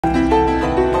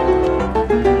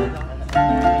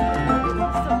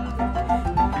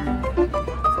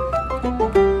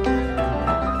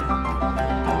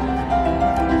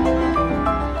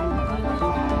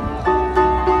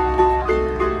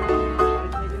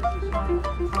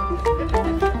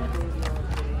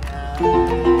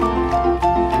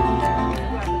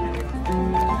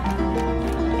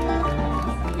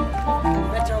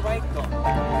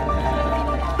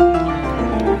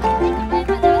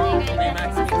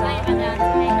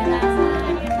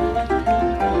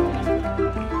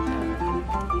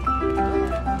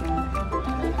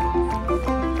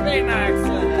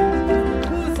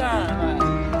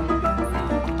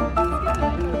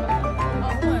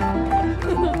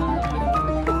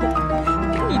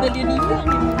的连一样。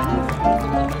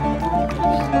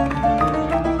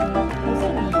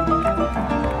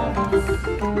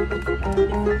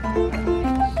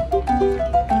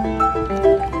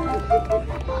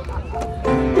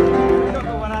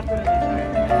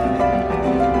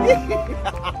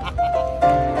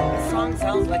The song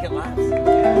sounds like it laughs.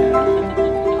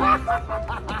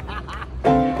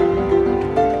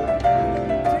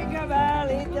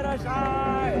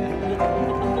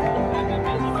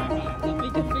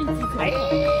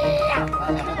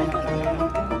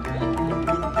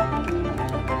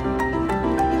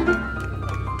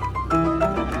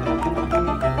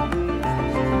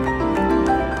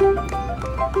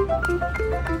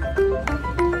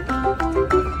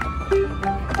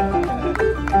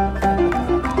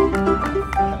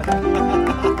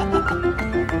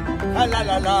 La la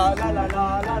la la la la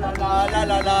la la la la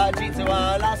la la 记住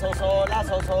啊，拉手手拉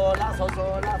手手拉手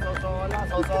手拉手手拉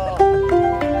手手，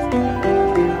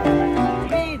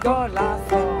咪哆拉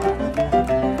手，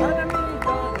咪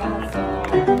哆拉手。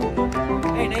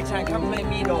Hey, next time come play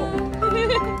me do.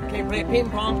 Okay, play ping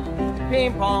pong,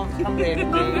 ping pong. Come play ping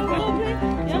pong.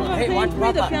 Hey, watch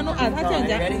Papa. Piano 啊，他这样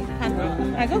讲。Ready?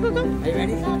 啊 ，go go go. Are you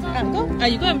ready? 啊 go. 啊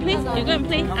 ，you go and play. You go and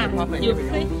play. 啊 ，you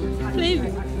play. Play.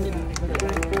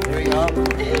 Here we go.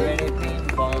 Ready? Ping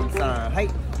pong. Hey,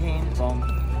 ping pong.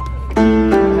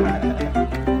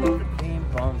 Ping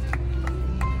pong.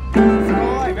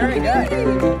 Boy, very good.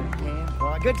 Ping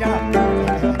pong. Good job.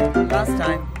 Last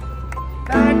time.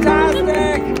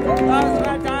 Fantastic! That was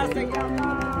fantastic.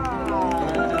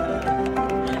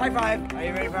 High five. Are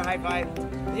you ready for a high five?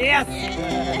 Yes!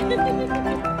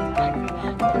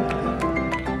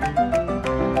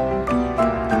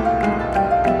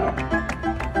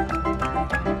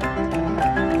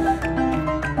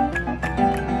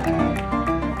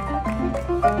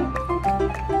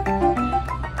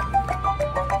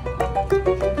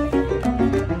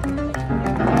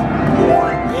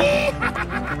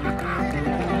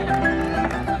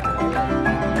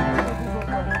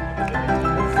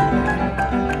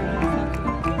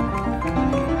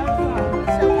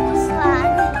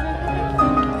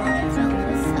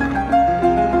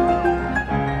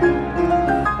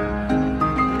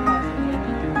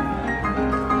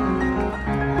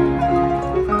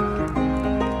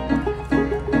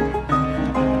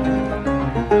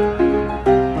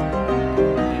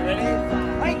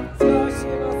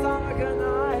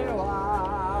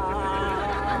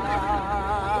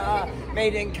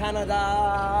 Made in Canada.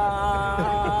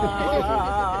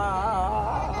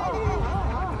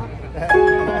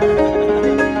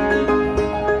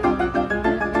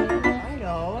 I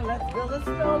know, let's build a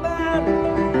snowman.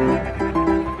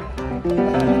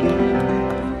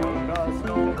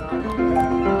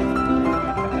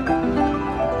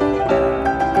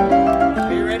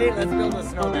 Are you ready? Let's build a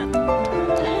snowman.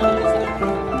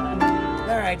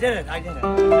 There, I did it. I did it.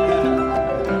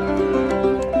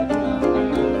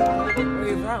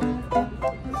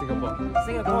 Singapore.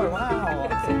 Singapore, wow.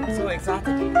 So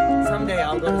exotic. Someday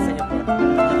I'll go to Singapore.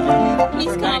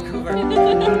 Please come. Vancouver.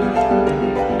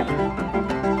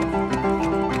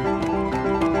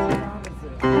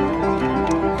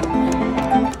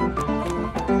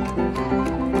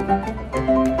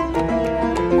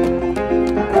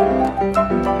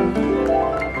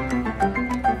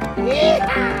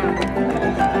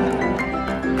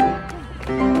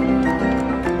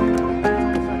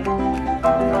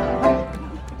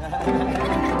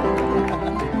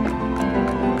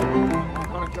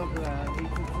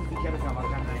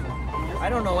 I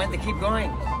don't know when to keep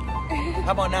going.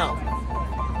 How about now?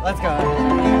 Let's go.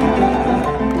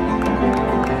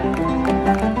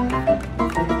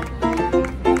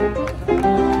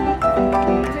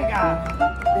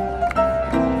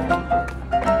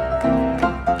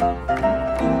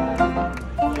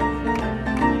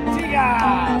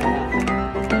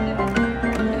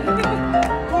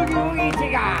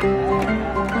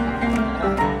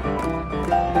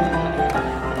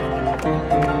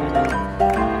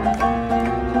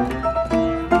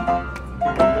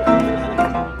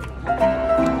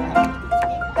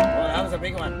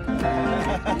 Big one.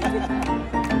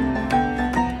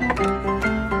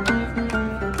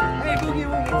 Hey, boogie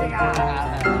woogie, take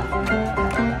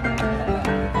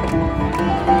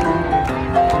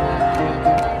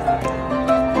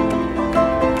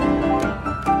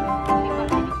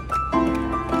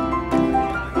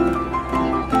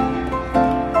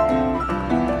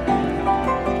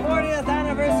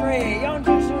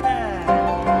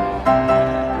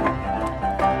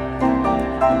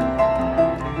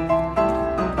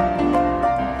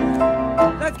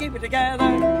keep it together,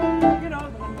 you know,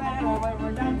 the better when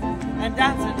we're dancing and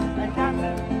dancing and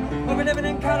dancing. living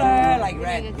in color, like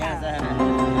red. Yes.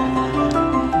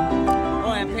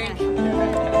 Oh, and pink.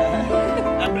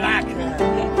 And black.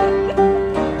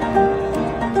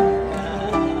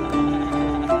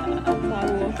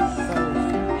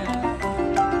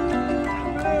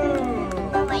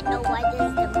 I might know why this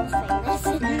is the most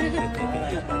famous.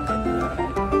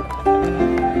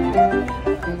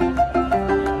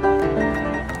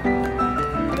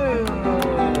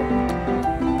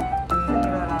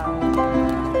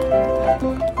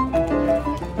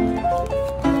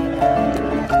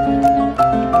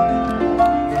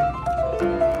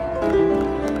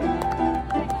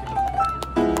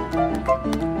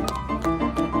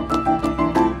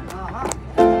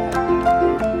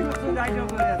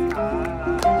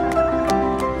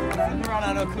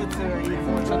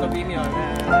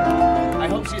 I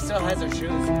hope she still has her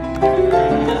shoes.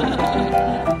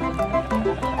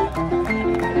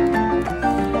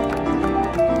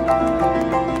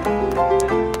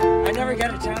 I never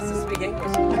get a chance to speak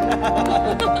English.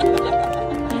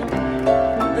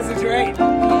 This is great.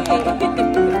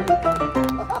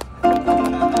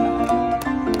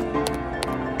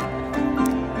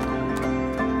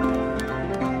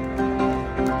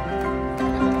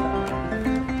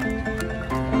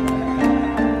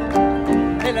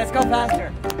 Let's go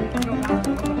faster.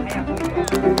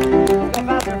 Go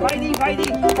faster. Fighty, fighty.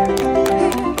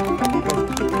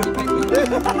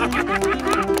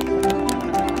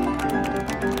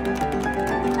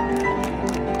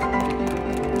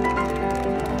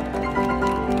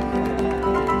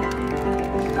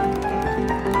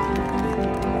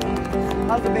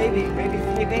 How's the baby? Baby's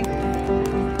sleeping?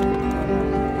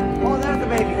 Oh, there's the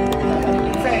baby.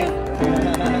 Say it.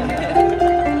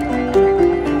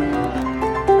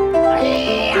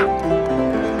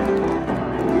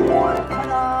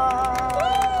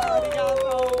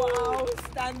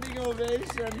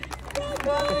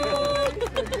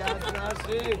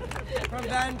 From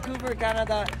Vancouver,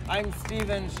 Canada, I'm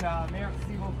Steven Shaw.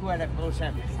 Merci beaucoup à la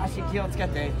prochaine. 足気をつけ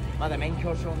て。まだ免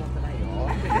許証持ってないよ。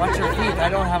Watch your feet. I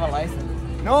don't have a license.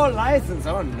 No license.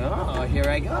 Oh no. Here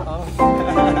I go.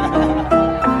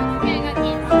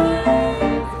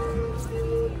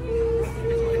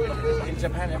 In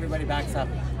Japan, everybody backs up.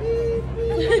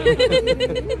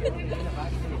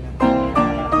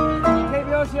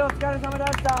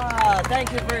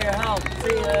 Thank you for your help.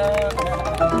 See you.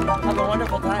 Have a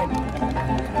wonderful time.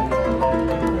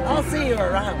 I'll see you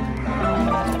around.